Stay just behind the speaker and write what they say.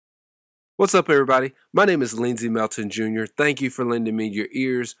What's up, everybody? My name is Lindsey Melton Jr. Thank you for lending me your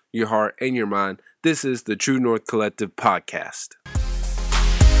ears, your heart, and your mind. This is the True North Collective podcast.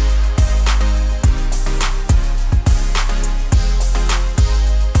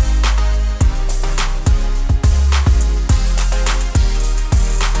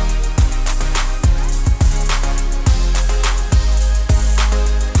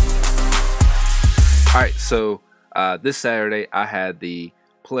 All right, so this Saturday I had the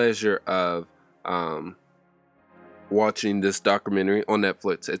pleasure of watching this documentary on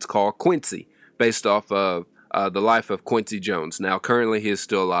Netflix. It's called Quincy, based off of the life of Quincy Jones. Now, currently he is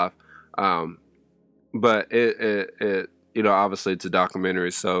still alive, but it obviously it's a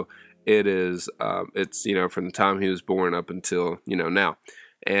documentary, so it is it's from the time he was born up until now,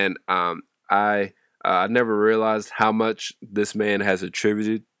 and I never realized how much this man has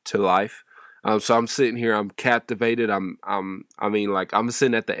attributed to life. So I'm sitting here, I'm captivated. I'm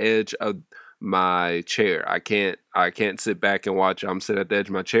sitting at the edge of my chair. I can't sit back and watch. I'm sitting at the edge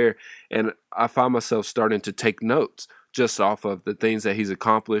of my chair, and I find myself starting to take notes just off of the things that he's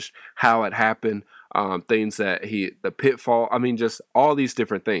accomplished, how it happened, things that the pitfall. I mean, just all these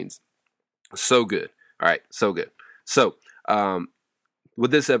different things. So good. All right, so good. So with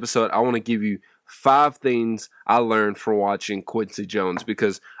this episode, I want to give you 5 things I learned from watching Quincy Jones,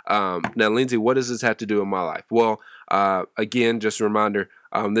 because now, Lindsey, what does this have to do with my life? Well, again, just a reminder,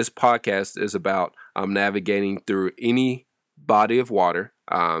 this podcast is about navigating through any body of water,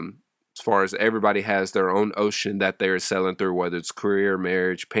 as far as everybody has their own ocean that they're sailing through, whether it's career,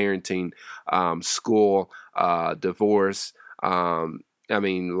 marriage, parenting, school, divorce,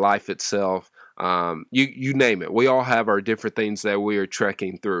 life itself. You name it. We all have our different things that we are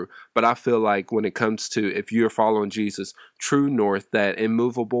trekking through. But I feel like when it comes to, if you're following Jesus, true north, that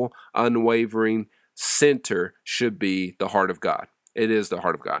immovable, unwavering center should be the heart of God. It is the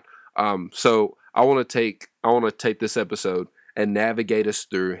heart of God. So I want to take this episode and navigate us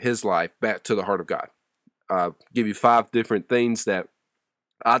through his life back to the heart of God. Give you 5 different things that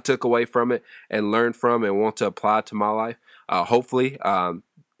I took away from it and learned from and want to apply to my life. Hopefully,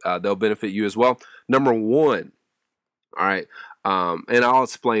 they'll benefit you as well. Number 1, all right, and I'll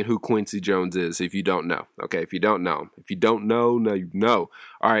explain who Quincy Jones is if you don't know. Okay, if you don't know, now you know.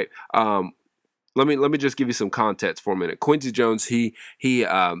 All right, let me just give you some context for a minute. Quincy Jones, he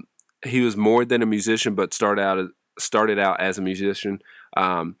was more than a musician, but started out as a musician.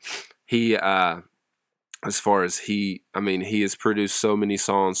 As far as he has produced so many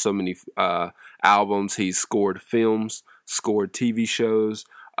songs, so many albums. He's scored films, scored TV shows.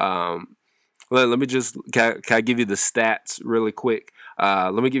 Let me just, can I give you the stats really quick?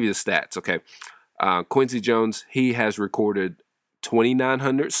 Let me give you the stats, okay? Quincy Jones, he has recorded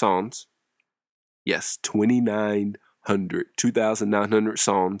 2,900 songs. Yes, 2,900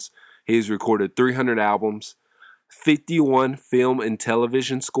 songs. He's recorded 300 albums, 51 film and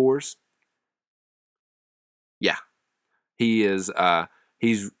television scores. Yeah, he's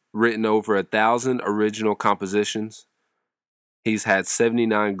written over 1,000 original compositions. He's had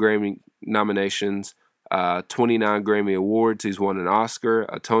 79 Grammy nominations, 29 Grammy Awards. He's won an Oscar,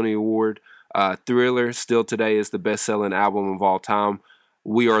 a Tony Award. Thriller, still today, is the best-selling album of all time.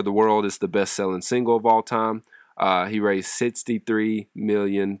 We Are the World is the best-selling single of all time. He raised $63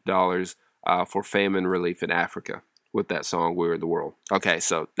 million for famine relief in Africa with that song, We Are the World. Okay,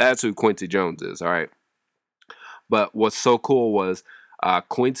 so that's who Quincy Jones is, all right? But what's so cool was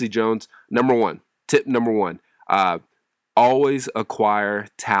Quincy Jones, tip number one, always acquire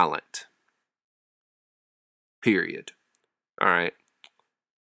talent. Period. All right.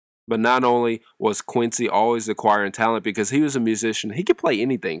 But not only was Quincy always acquiring talent, because he was a musician, he could play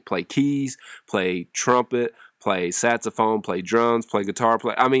anything, play keys, play trumpet, play saxophone, play drums, play guitar,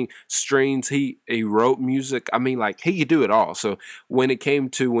 strings. He wrote music. He could do it all. So when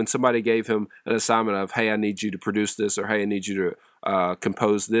somebody gave him an assignment of, hey, I need you to produce this, or hey, I need you to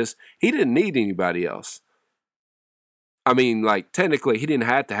compose this, he didn't need anybody else. Technically, he didn't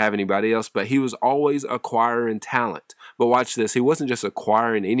have to have anybody else, but he was always acquiring talent. But watch this. He wasn't just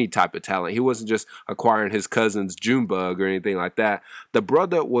acquiring any type of talent. He wasn't just acquiring his cousin's Junebug or anything like that. The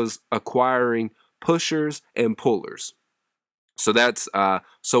brother was acquiring pushers and pullers. So that's,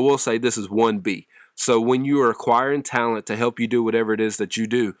 so we'll say this is 1B. So when you are acquiring talent to help you do whatever it is that you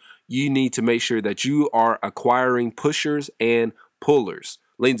do, you need to make sure that you are acquiring pushers and pullers.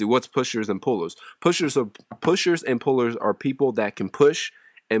 Lindsey, what's pushers and pullers? Pushers and pullers are people that can push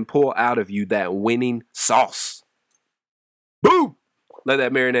and pull out of you that winning sauce. Boom! Let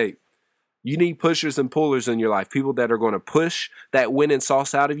that marinate. You need pushers and pullers in your life. People that are going to push that winning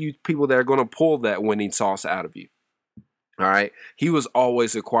sauce out of you. People that are going to pull that winning sauce out of you. All right. He was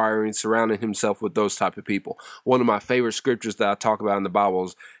always acquiring, surrounding himself with those type of people. One of my favorite scriptures that I talk about in the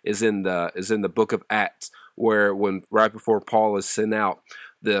Bible is in the book of Acts, where when right before Paul is sent out,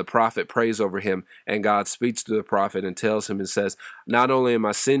 the prophet prays over him, and God speaks to the prophet and tells him and says, "Not only am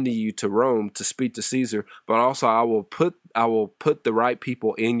I sending you to Rome to speak to Caesar, but also I will put the right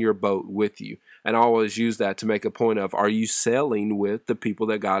people in your boat with you." And I always use that to make a point of, are you sailing with the people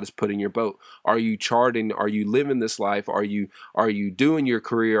that God has put in your boat? Are you charting? Are you living this life? Are you doing your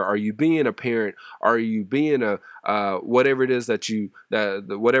career? Are you being a parent? Are you being a whatever it is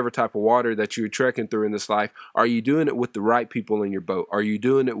whatever type of water that you're trekking through in this life? Are you doing it with the right people in your boat? Are you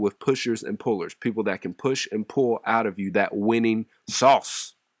doing it with pushers and pullers, people that can push and pull out of you that winning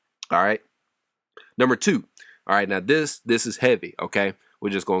sauce? All right. Number 2. All right. Now this is heavy. Okay. We're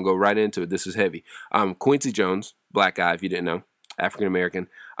just going to go right into it. This is heavy. Quincy Jones, black guy, if you didn't know, African American.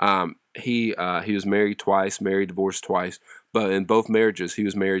 He was married twice, divorced twice, but in both marriages, he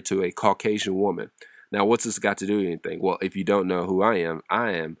was married to a Caucasian woman. Now, what's this got to do with anything? Well, if you don't know who I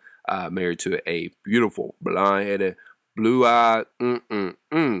am married to a beautiful, blonde-headed, blue-eyed,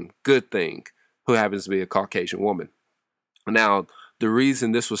 good thing, who happens to be a Caucasian woman. Now, the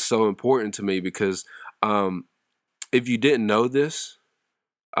reason this was so important to me because if you didn't know this,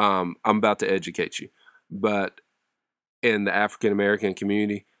 I'm about to educate you. But in the African American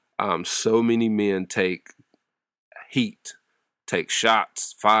community, so many men take heat, take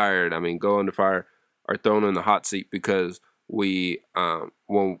shots, fired. I mean, go under fire, are thrown in the hot seat because we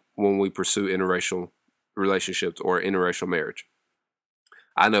when we pursue interracial relationships or interracial marriage.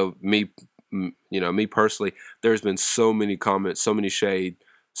 I know me personally. There's been so many comments, so much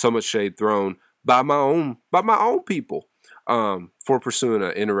shade thrown by my own people for pursuing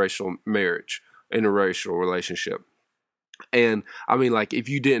an interracial marriage, interracial relationship. And I mean, like, if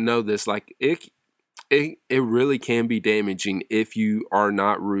you didn't know this, like, it really can be damaging if you are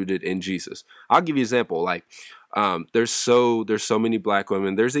not rooted in Jesus. I'll give you an example. Like, there's so many black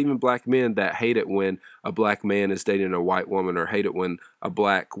women. There's even black men that hate it when a black man is dating a white woman, or hate it when a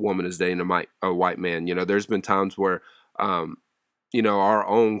black woman is dating a white man. You know, there's been times where, our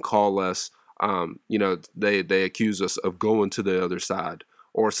own call us, they accuse us of going to the other side,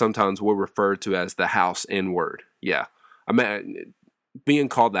 or sometimes we're referred to as the house N-word. Yeah. I mean, being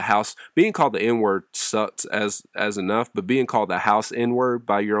called the N-word sucks as enough, but being called the house N-word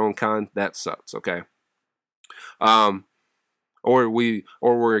by your own kind, that sucks. Okay. Or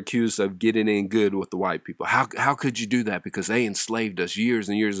we're accused of getting in good with the white people. How could you do that? Because they enslaved us years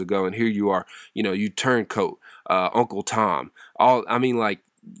and years ago, and here you are, you turncoat, Uncle Tom, like,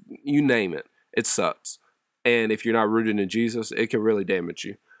 you name it. It sucks. And if you're not rooted in Jesus, it can really damage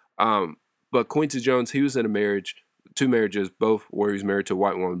you. But Quincy Jones, he was in a marriage, 2 marriages, both where he was married to a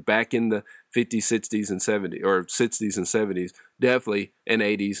white woman back in the 50s, 60s, and 70s, or 60s and 70s, definitely in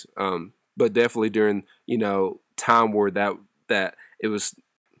 80s, but definitely during, time where that it was,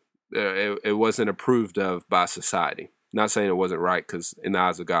 it wasn't approved of by society. Not saying it wasn't right, because in the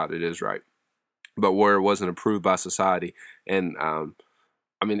eyes of God, it is right, but where it wasn't approved by society. And,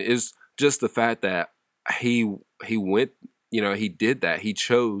 it's just the fact that he went, he did that. He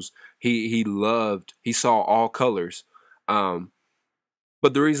chose, he loved, he saw all colors. But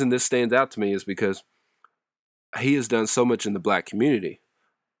the reason this stands out to me is because he has done so much in the black community,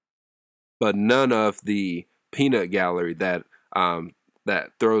 but none of the peanut gallery that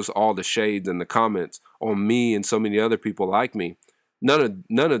throws all the shades and the comments on me and so many other people like me.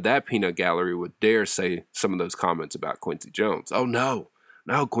 None of that peanut gallery would dare say some of those comments about Quincy Jones. Oh no,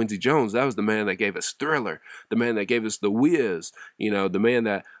 Quincy Jones, that was the man that gave us Thriller, the man that gave us The Wiz, the man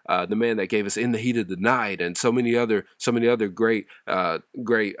that gave us In the Heat of the Night, and so many other great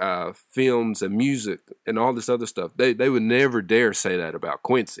films and music and all this other stuff. They would never dare say that about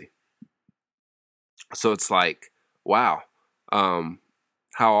Quincy. So it's like, wow, how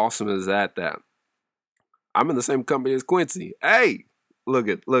awesome is that I'm in the same company as Quincy? Hey, look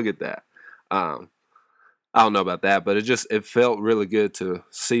at that. I don't know about that, but it felt really good to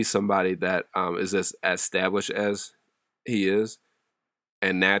see somebody that is as established as he is,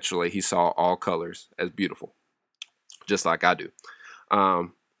 and naturally he saw all colors as beautiful, just like I do.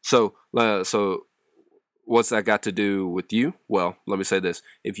 So what's that got to do with you? Well, let me say this: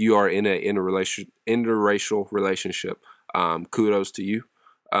 if you are in a interracial relationship, kudos to you.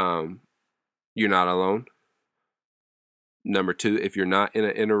 You're not alone. Number 2, if you're not in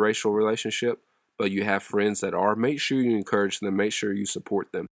an interracial relationship, but you have friends that are, make sure you encourage them, make sure you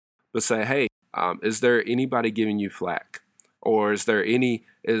support them. But say, hey, is there anybody giving you flack? Or is there anything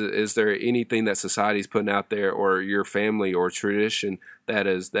that society's putting out there, or your family or tradition that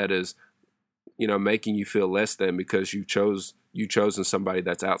is making you feel less than because you chosen somebody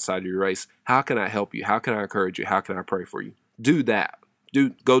that's outside of your race. How can I help you? How can I encourage you? How can I pray for you? Do that.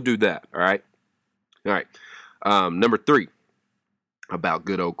 Go do that. All right. All right. Number 3, about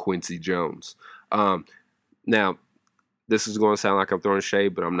good old Quincy Jones. Now, this is going to sound like I'm throwing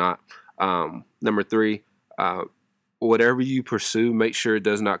shade, but I'm not. Number 3, whatever you pursue, make sure it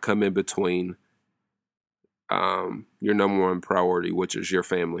does not come in between your number one priority, which is your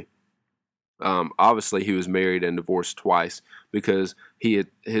family. Obviously, he was married and divorced twice because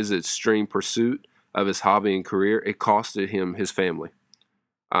his extreme pursuit of his hobby and career, it costed him his family.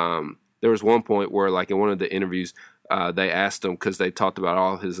 There was one point where, like in one of the interviews, they asked him, because they talked about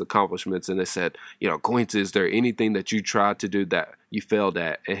all his accomplishments, and they said, Quincy, is there anything that you tried to do that you failed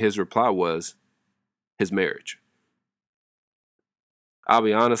at? And his reply was his marriage. I'll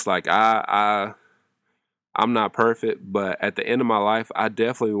be honest, like I'm not perfect, but at the end of my life, I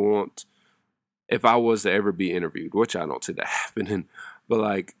definitely want, if I was to ever be interviewed, which I don't see that happening, but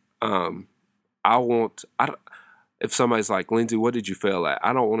like, if somebody's like, Lindsay, what did you fail at?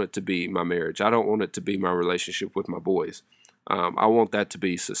 I don't want it to be my marriage. I don't want it to be my relationship with my boys. I want that to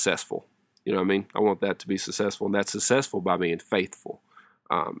be successful. You know what I mean? I want that to be successful, and that's successful by being faithful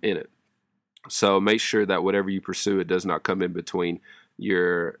in it. So make sure that whatever you pursue, it does not come in between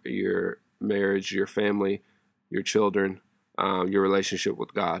your marriage, your family, your children, your relationship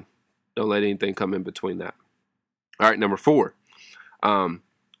with God. Don't let anything come in between that. All right, number 4.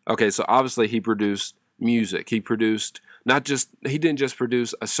 Okay, so obviously he produced music. He didn't just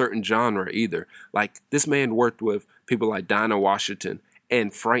produce a certain genre either. Like, this man worked with people like Dinah Washington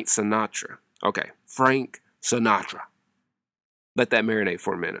and Frank Sinatra. Okay, Frank Sinatra. Let that marinate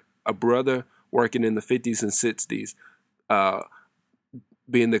for a minute. A brother working in the 50s and 60s,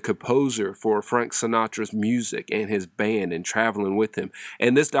 being the composer for Frank Sinatra's music and his band and traveling with him.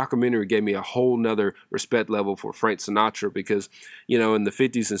 And this documentary gave me a whole nother respect level for Frank Sinatra because, in the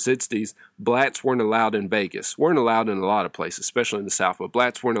 50s and 60s, blacks weren't allowed in Vegas. Weren't allowed in a lot of places, especially in the South, but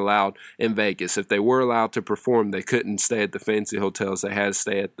blacks weren't allowed in Vegas. If they were allowed to perform, they couldn't stay at the fancy hotels. They had to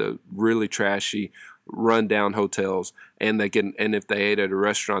stay at the really trashy, run-down hotels, and if they ate at a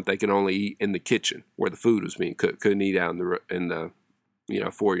restaurant, they could only eat in the kitchen where the food was being cooked. Couldn't eat out in the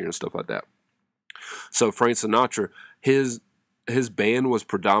foyer and stuff like that. So Frank Sinatra, his band was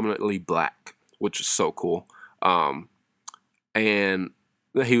predominantly black, which is so cool. And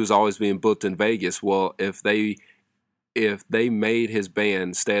he was always being booked in Vegas. Well, if they made his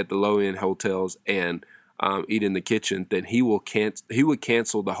band stay at the low end hotels and eat in the kitchen, then he would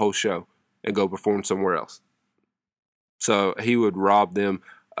cancel the whole show and go perform somewhere else. So he would rob them.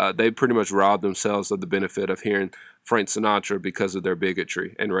 They pretty much robbed themselves of the benefit of hearing Frank Sinatra because of their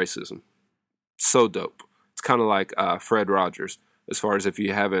bigotry and racism. So dope. It's kind of like Fred Rogers, as far as if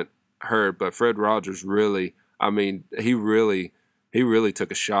you haven't heard, but Fred Rogers really, he really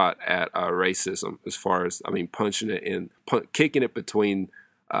took a shot at racism, as far as, punching it in, kicking it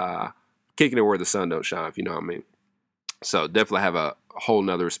where the sun don't shine, if you know what I mean. So definitely have a whole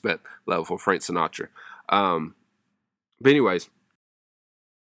nother respect level for Frank Sinatra. But anyways,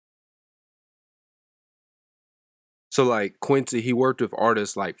 so like Quincy, he worked with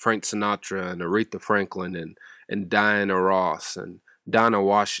artists like Frank Sinatra and Aretha Franklin and Diana Ross and Dinah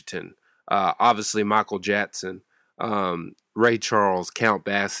Washington, obviously Michael Jackson, Ray Charles, Count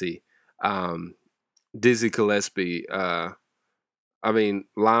Basie, Dizzy Gillespie,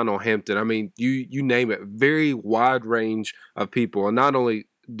 Lionel Hampton. You name it. Very wide range of people, and not only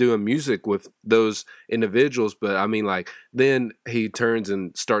doing music with those individuals, but then he turns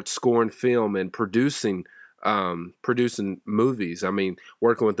and starts scoring film and producing movies.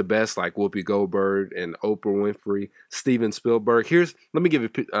 Working with the best like Whoopi Goldberg and Oprah Winfrey, Steven Spielberg. Let me give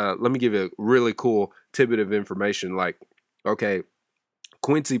you a really cool tidbit of information. Like, okay,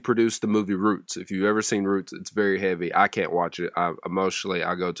 Quincy produced the movie Roots. If you've ever seen Roots, it's very heavy. I can't watch it. Emotionally,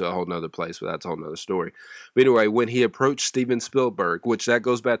 I go to a whole nother place, but that's a whole nother story. But anyway, when he approached Steven Spielberg, which that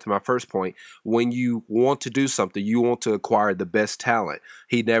goes back to my first point, when you want to do something, you want to acquire the best talent.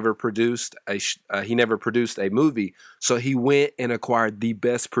 He never produced a movie, so he went and acquired the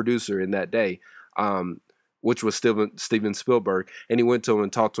best producer in that day, which was Steven Spielberg, and he went to him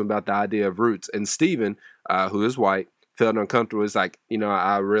and talked to him about the idea of Roots. And Steven, who is white, felt uncomfortable. It's like,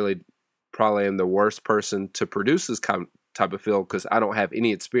 I really probably am the worst person to produce this type of film because I don't have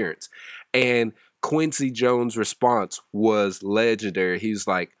any experience. And Quincy Jones' response was legendary. He's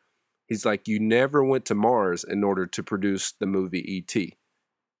like, you never went to Mars in order to produce the movie E.T.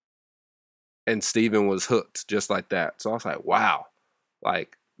 And Steven was hooked just like that. So I was like, wow,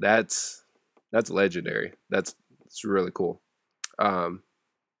 like that's legendary. That's really cool. But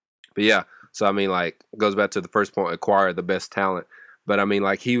yeah, So I mean, like, it goes back to the first point: acquire the best talent. But I mean,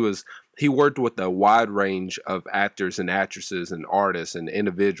 like, he worked with a wide range of actors and actresses and artists and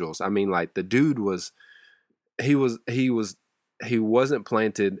individuals. I mean, like, the dude was he was he wasn't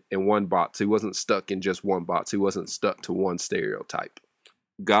planted in one box. He wasn't stuck in just one box. He wasn't stuck to one stereotype.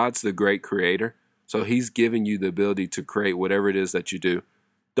 God's the great creator, so he's giving you the ability to create whatever it is that you do.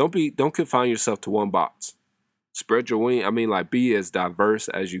 Don't confine yourself to one box. Spread your wing. I mean, like, be as diverse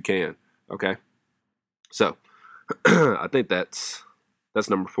as you can. Okay, so I think that's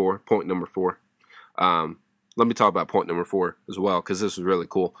number 4. Point number 4. Let me talk about point number 4 as well, because this was really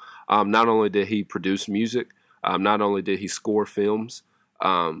cool. Not only did he produce music, not only did he score films, but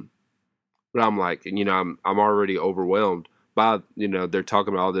I'm like, I'm already overwhelmed by, they're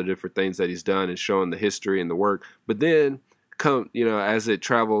talking about all the different things that he's done and showing the history and the work. But then as it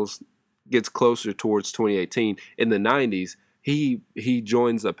gets closer towards 2018, in the 90s, he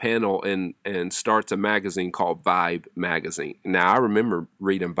joins a panel and starts a magazine called Vibe magazine. Now, I remember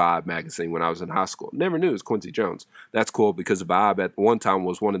reading Vibe magazine when I was in high school. Never knew it was Quincy Jones. That's cool, because Vibe at one time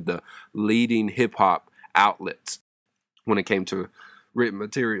was one of the leading hip hop outlets when it came to written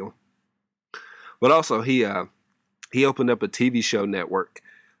material. But also, he opened up a TV show network.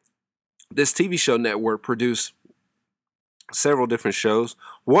 This TV show network produced several different shows,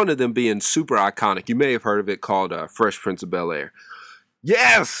 one of them being super iconic. You may have heard of it, called Fresh Prince of Bel-Air.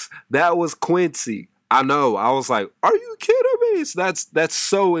 Yes, that was Quincy. I know. I was like, are you kidding me? So that's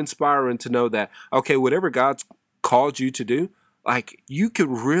so inspiring to know that, okay, whatever God's called you to do, like, you could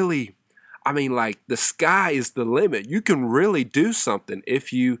really, I mean, like, the sky is the limit. You can really do something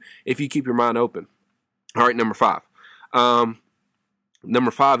if you keep your mind open. All right, number 5.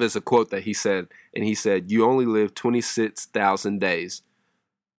 Number 5 is a quote that he said, and he said, "You only live 26,000 days,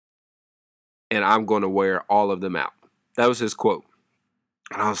 and I'm going to wear all of them out." That was his quote.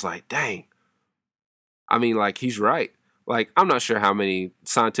 And I was like, dang. I mean, like, he's right. Like, I'm not sure how many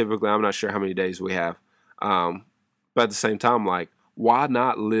days we have. But at the same time, like, why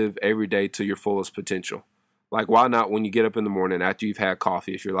not live every day to your fullest potential? Like, why not, when you get up in the morning, after you've had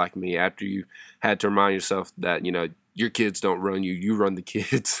coffee, if you're like me, after you've had to remind yourself that, your kids don't run you, you run the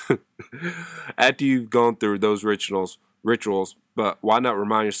kids. After you've gone through those rituals, but why not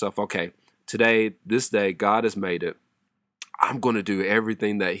remind yourself, okay, today, this day, God has made it. I'm going to do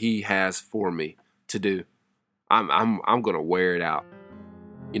everything that he has for me to do. I'm going to wear it out.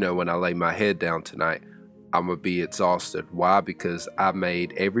 When I lay my head down tonight, I'm going to be exhausted. Why? Because I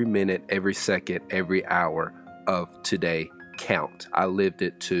made every minute, every second, every hour of today count. I lived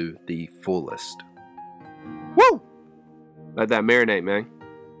it to the fullest. Woo! Let that marinate, man.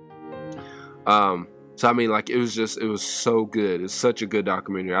 So I mean, like, it was so good. It's such a good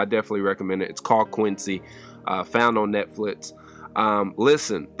documentary. I definitely recommend it. It's called Quincy, found on Netflix.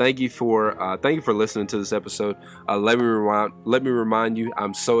 Listen, thank you for listening to this episode. Let me remind you,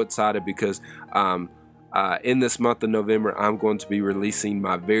 I'm so excited because in this month of November, I'm going to be releasing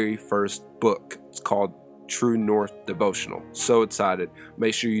my very first book. It's called True North Devotional. So excited.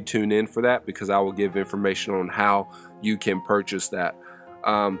 Make sure you tune in for that, because I will give information on how you can purchase that.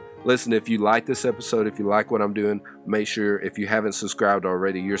 Listen, if you like this episode, if you like what I'm doing, make sure, if you haven't subscribed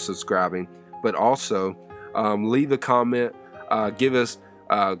already, you're subscribing. But also, leave a comment. Give us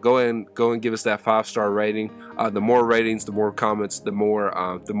go and give us that 5-star rating. The more ratings, the more comments, the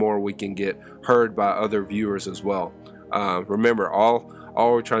more we can get heard by other viewers as well. Remember, all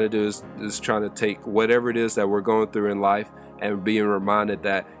we're trying to do is trying to take whatever it is that we're going through in life and being reminded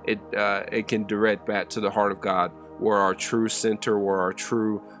that it can direct back to the heart of God, where our true center, where our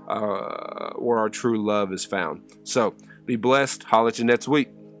true love is found. So be blessed. Holla at you next week.